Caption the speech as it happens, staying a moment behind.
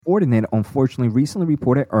Fortinet unfortunately recently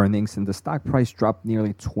reported earnings and the stock price dropped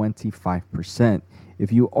nearly 25%.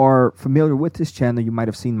 If you are familiar with this channel, you might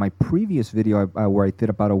have seen my previous video where I did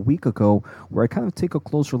about a week ago, where I kind of take a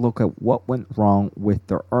closer look at what went wrong with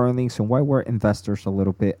their earnings and why were investors a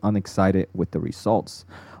little bit unexcited with the results.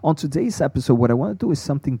 On today's episode, what I want to do is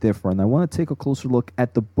something different. I want to take a closer look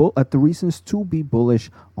at the reasons to be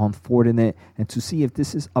bullish on Fortinet and to see if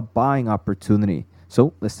this is a buying opportunity.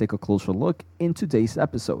 So let's take a closer look in today's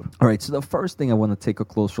episode. All right, so the first thing I want to take a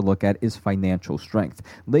closer look at is financial strength.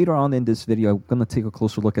 Later on in this video, I'm going to take a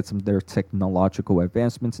closer look at some of their technological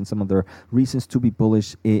advancements and some of their reasons to be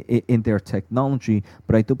bullish in their technology.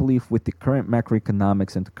 But I do believe with the current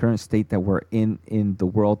macroeconomics and the current state that we're in the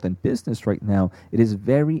world and business right now, it is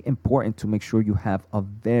very important to make sure you have a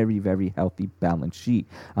very, very healthy balance sheet.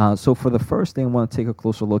 So for the first thing I want to take a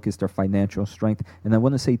closer look is their financial strength. And I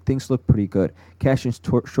want to say things look pretty good. Cash and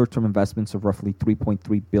short-term investments of roughly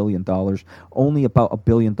 $3.3 billion, only about $1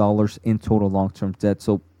 billion in total long-term debt.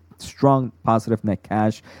 So strong positive net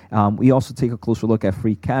cash. We also take a closer look at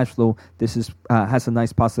free cash flow. This has a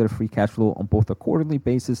nice positive free cash flow on both a quarterly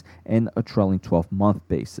basis and a trailing 12-month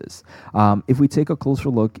basis. If we take a closer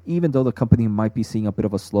look, even though the company might be seeing a bit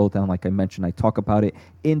of a slowdown, like I mentioned, I talk about it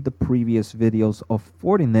in the previous videos of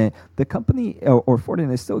Fortinet, the company or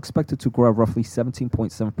Fortinet is still expected to grow at roughly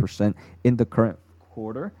 17.7% in the current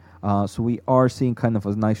quarter. So we are seeing kind of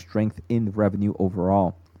a nice strength in revenue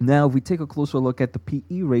overall. Now, if we take a closer look at the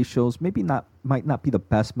PE ratios, might not be the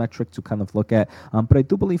best metric to kind of look at, but I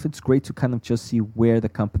do believe it's great to kind of just see where the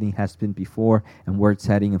company has been before and where it's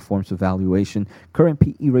heading in forms of valuation. Current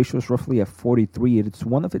PE ratio is roughly at 43. It's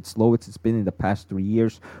one of its lowest it's been in the past 3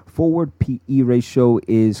 years. Forward PE ratio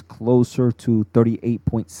is closer to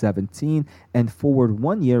 38.17, and forward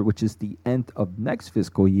 1 year, which is the end of next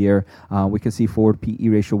fiscal year, we can see forward PE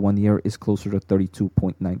ratio 1 year is closer to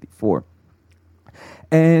 32.94.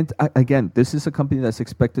 And again, this is a company that's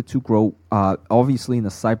expected to grow, obviously, in the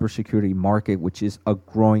cybersecurity market, which is a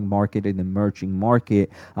growing market, an emerging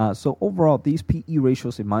market. So overall, these PE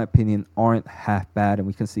ratios, in my opinion, aren't half bad, and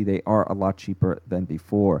we can see they are a lot cheaper than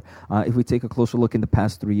before. If we take a closer look in the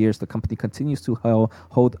past 3 years, the company continues to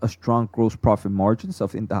hold a strong gross profit margins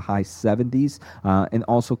of in the high 70s, and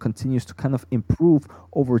also continues to kind of improve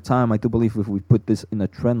over time. I do believe if we put this in a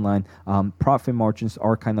trend line, profit margins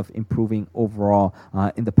are kind of improving overall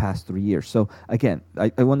in the past 3 years. So again,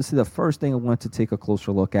 I want to say the first thing I wanted to take a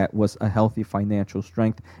closer look at was a healthy financial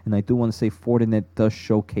strength, and I do want to say Fortinet does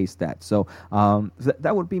showcase that. So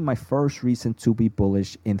that would be my first reason to be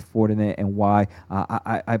bullish in Fortinet and why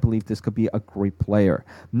I believe this could be a great player.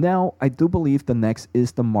 Now, I do believe the next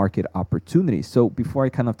is the market opportunity. So before I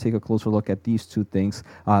kind of take a closer look at these two things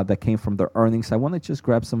that came from their earnings, I want to just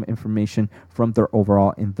grab some information from their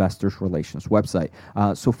overall investors relations website.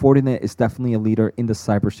 So Fortinet is definitely a leader in the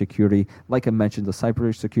cybersecurity. Like I mentioned, the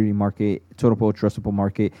cybersecurity market, total addressable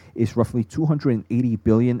market, is roughly $280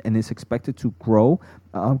 billion and is expected to grow,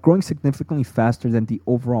 growing significantly faster than the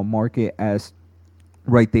overall market as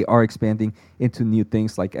they are expanding into new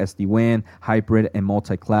things like SD-WAN, hybrid and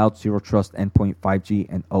multi-cloud, zero trust, endpoint, 5G,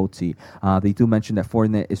 and OT. They do mention that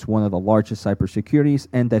Fortinet is one of the largest cybersecurities,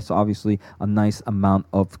 and that's obviously a nice amount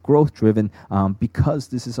of growth driven because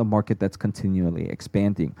this is a market that's continually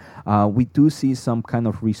expanding. We do see some kind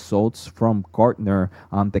of results from Gartner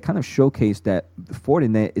that kind of showcase that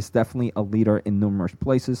Fortinet is definitely a leader in numerous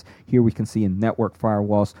places. Here we can see in network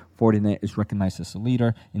firewalls, Fortinet is recognized as a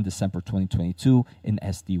leader in December 2022. In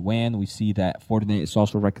SD-WAN, we see that Fortinet is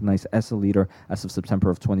also recognized as a leader as of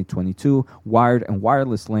September of 2022. Wired and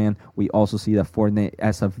wireless LAN, we also see that Fortinet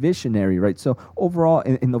as a visionary, right? So overall,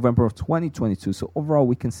 in November of 2022, so overall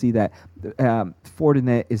we can see that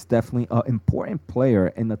Fortinet is definitely an important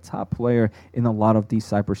player and a top player in a lot of these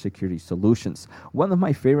cybersecurity solutions. One of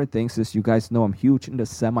my favorite things is, you guys know I'm huge in the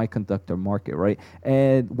semiconductor market, right?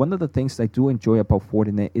 And one of the things I do enjoy about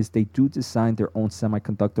Fortinet is they do design their own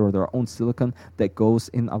semiconductor or their own silicon that goes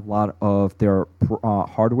in a lot of their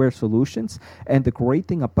hardware solutions. And the great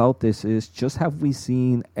thing about this is, just have we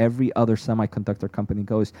seen every other semiconductor company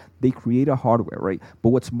goes, they create a hardware, right? But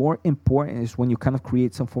what's more important is when you kind of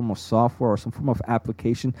create some form of software or some form of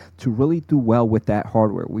application to really do well with that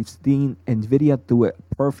hardware. We've seen NVIDIA do it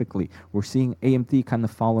perfectly. We're seeing AMD kind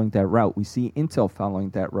of following that route. We see Intel following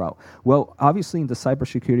that route. Well, obviously in the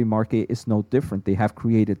cybersecurity market, it's no different. They have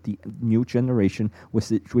created the new generation,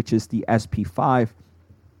 which is the SP5.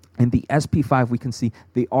 In the SP5, we can see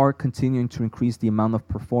they are continuing to increase the amount of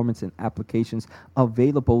performance and applications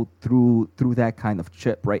available through that kind of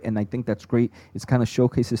chip, right? And I think that's great. It kind of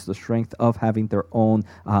showcases the strength of having their own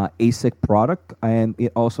ASIC product, and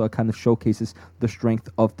it also kind of showcases the strength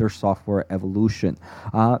of their software evolution.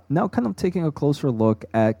 Now, kind of taking a closer look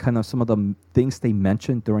at kind of some of the things they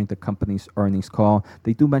mentioned during the company's earnings call.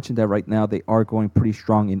 They do mention that right now they are going pretty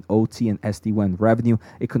strong in OT and SD-WAN revenue.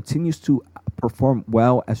 It continues to perform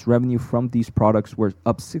well as revenue from these products were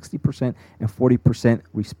up 60% and 40%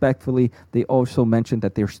 respectively. They also mentioned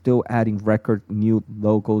that they're still adding record new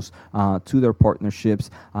logos to their partnerships.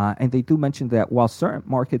 And they do mention that while certain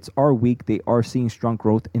markets are weak, they are seeing strong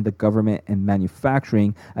growth in the government and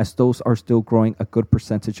manufacturing, as those are still growing a good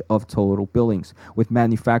percentage of total billings. With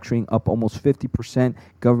manufacturing up almost 50%,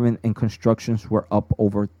 government and constructions were up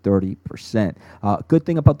over 30%. Good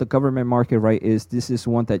thing about the government market, right, is this is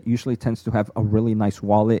one that usually tends to have a really nice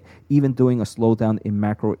wallet, even doing a slowdown in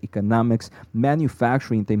macroeconomics.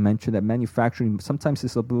 Manufacturing, they mentioned that manufacturing sometimes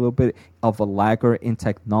is a little bit of a lagger in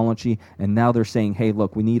technology, and now they're saying, hey,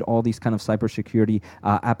 look, we need all these kind of cybersecurity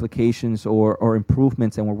applications or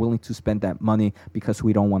improvements, and we're willing to spend that money because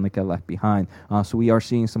we don't want to get left behind. So we are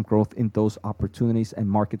seeing some growth in those opportunities and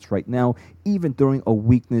markets right now, even during a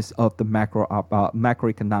weakness of the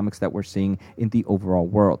macroeconomics that we're seeing in the overall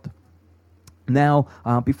world. Now,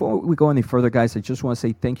 before we go any further, guys, I just want to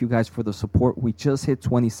say thank you guys for the support. We just hit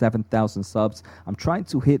 27,000 subs. I'm trying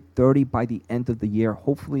to hit 30 by the end of the year.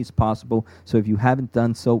 Hopefully it's possible. So if you haven't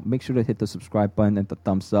done so, make sure to hit the subscribe button and the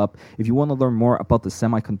thumbs up. If you want to learn more about the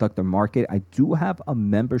semiconductor market, I do have a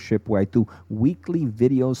membership where I do weekly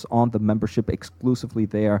videos on the membership exclusively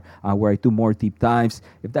there, where I do more deep dives.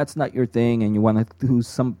 If that's not your thing and you want to do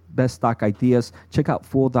some best stock ideas, check out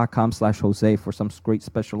fool.com/Jose for some great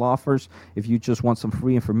special offers. If you just want some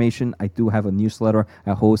free information, I do have a newsletter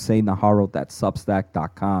at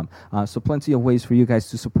josenaharo.substack.com. So plenty of ways for you guys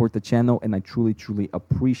to support the channel, and I truly, truly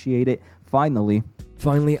appreciate it. Finally,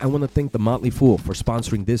 I want to thank The Motley Fool for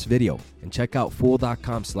sponsoring this video, and check out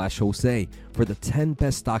fool.com/Jose for the 10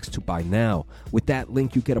 best stocks to buy now. With that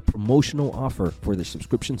link, you get a promotional offer for the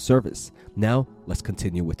subscription service. Now, let's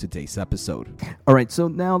continue with today's episode. All right, so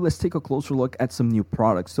now let's take a closer look at some new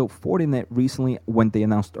products. So Fortinet recently, when they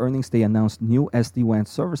announced earnings, they announced new SD-WAN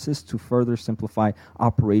services to further simplify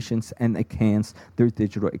operations and enhance their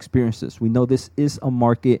digital experiences. We know this is a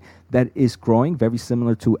market that is growing, very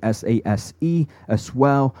similar to SASE as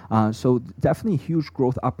well. So definitely huge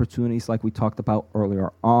growth opportunities like we talked about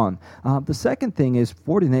earlier on. The second thing is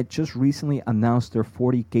Fortinet just recently announced their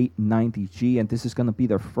FortiGate 90G, and this is going to be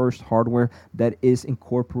their first hardware that is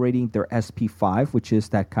incorporating their SP5, which is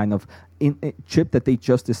that kind of chip that they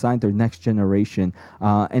just designed, their next generation.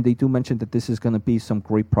 And they do mention that this is going to be some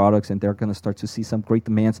great products, and they're going to start to see some great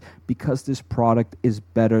demands because this product is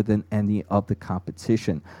better than any of the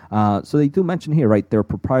competition. So they do mention here, right, their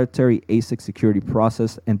proprietary ASIC security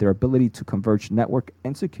process and their ability to converge network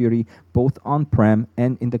and security both on-prem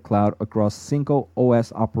and in the cloud across single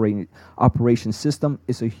OS operation system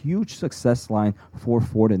is a huge success line for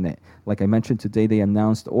Fortinet. Like I mentioned today, they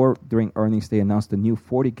announced, or during earnings, they announced the new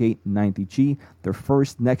FortiGate 90G, their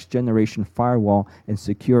first next-generation firewall and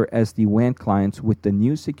secure SD-WAN clients with the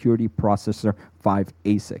new security processor 5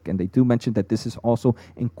 ASIC. And they do mention that this is also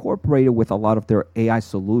incorporated with a lot of their AI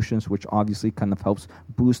solutions, which obviously kind of helps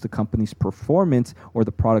boost the company's performance or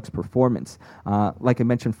the product's performance. Like I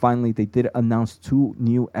mentioned, finally, they did announce 2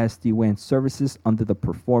 new SD-WAN services under the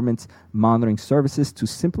performance monitoring services to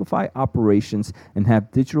simplify operations and have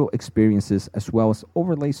digital experiences, as well as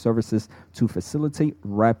overlay services to facilitate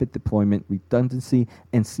rapid deployment, redundancy,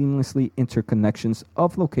 and seamlessly interconnections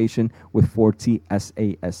of location with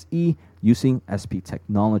FortiSASE using SP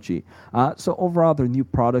technology. So overall, their new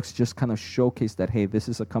products just kind of showcase that, hey, this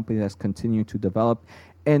is a company that's continuing to develop.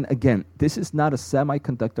 And again, this is not a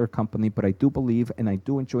semiconductor company, but I do believe and I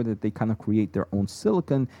do enjoy that they kind of create their own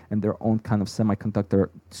silicon and their own kind of semiconductor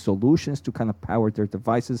solutions to kind of power their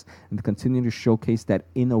devices and continue to showcase that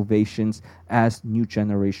innovations as new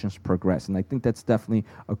generations progress. And I think that's definitely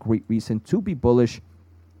a great reason to be bullish.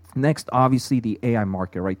 Next, obviously, the AI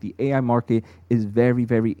market, right? The AI market is very,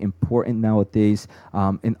 very important nowadays.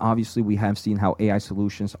 And obviously, we have seen how AI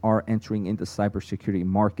solutions are entering in the cybersecurity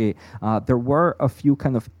market. There were a few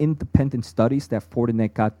kind of independent studies that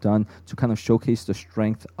Fortinet got done to kind of showcase the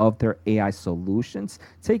strength of their AI solutions.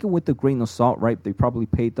 Take it with a grain of salt, right? They probably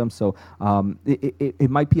paid them. So it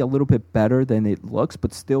might be a little bit better than it looks,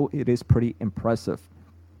 but still, it is pretty impressive.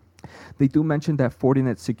 They do mention that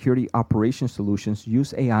Fortinet security operations solutions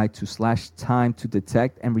use AI to slash time to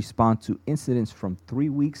detect and respond to incidents from 3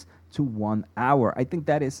 weeks to 1 hour. I think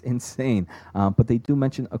that is insane. But they do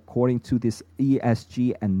mention, according to this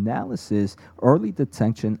ESG analysis, early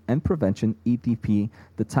detection and prevention, EDP,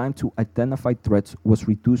 the time to identify threats was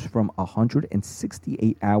reduced from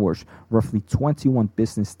 168 hours, roughly 21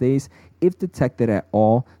 business days, if detected at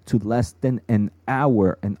all, to less than an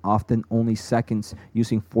hour, and often only seconds,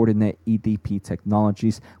 using Fortinet EDP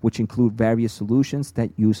technologies, which include various solutions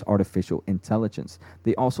that use artificial intelligence.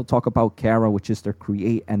 They also talk about Kara, which is their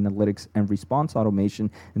create, analytics, and response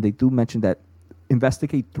automation, and they do mention that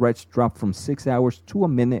investigate threats drop from 6 hours to a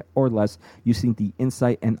minute or less using the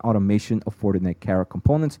insight and automation of Fortinet Kara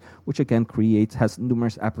components, which again has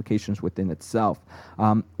numerous applications within itself.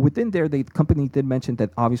 Within there, the company did mention that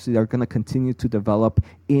obviously they're going to continue to develop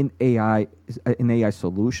in AI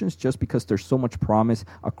solutions, just because there's so much promise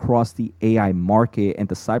across the AI market and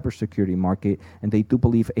the cybersecurity market, and they do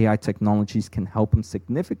believe AI technologies can help them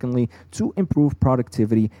significantly to improve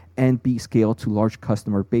productivity and be scaled to large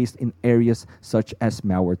customer base in areas such as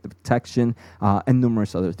malware detection and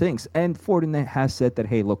numerous other things. And Fortinet has said that,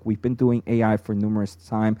 hey, look, we've been doing AI for numerous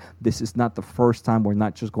time. This is not the first time. We're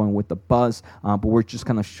not just going with the buzz, but we're just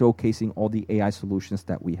kind of showcasing all the AI solutions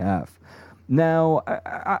that we have. Now,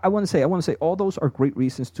 I want to say all those are great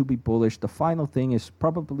reasons to be bullish. The final thing is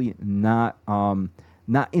probably not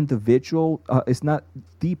individual. It's not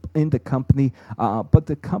deep in the company, but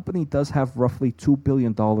the company does have roughly $2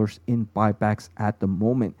 billion in buybacks at the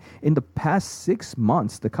moment. In the past 6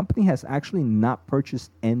 months, the company has actually not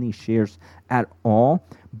purchased any shares at all.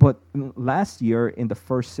 But last year, in the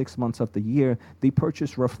first 6 months of the year, they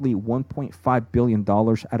purchased roughly $1.5 billion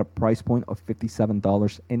at a price point of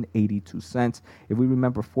 $57.82. If we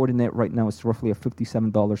remember, Fortinet right now is roughly at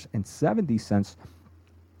 $57.70.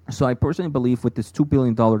 So I personally believe with this $2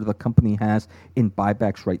 billion the company has in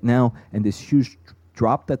buybacks right now, and this huge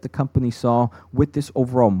drop that the company saw with this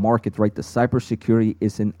overall market, right? The cybersecurity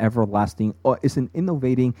is an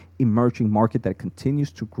innovating, emerging market that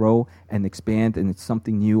continues to grow and expand, and it's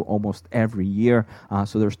something new almost every year.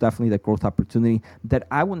 So there's definitely that growth opportunity that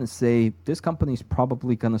I want to say this company is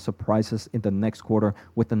probably going to surprise us in the next quarter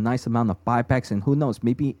with a nice amount of buybacks. And who knows,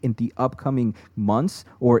 maybe in the upcoming months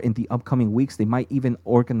or in the upcoming weeks, they might even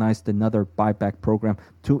organize another buyback program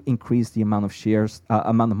to increase the amount of shares,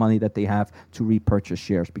 amount of money that they have to repurchase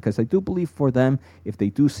shares, because I do believe for them, if they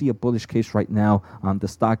do see a bullish case right now, the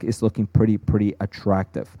stock is looking pretty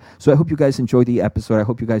attractive. So I hope you guys enjoyed the episode. I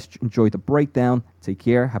hope you guys enjoyed the breakdown. Take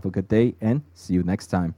care, have a good day, and see you next time.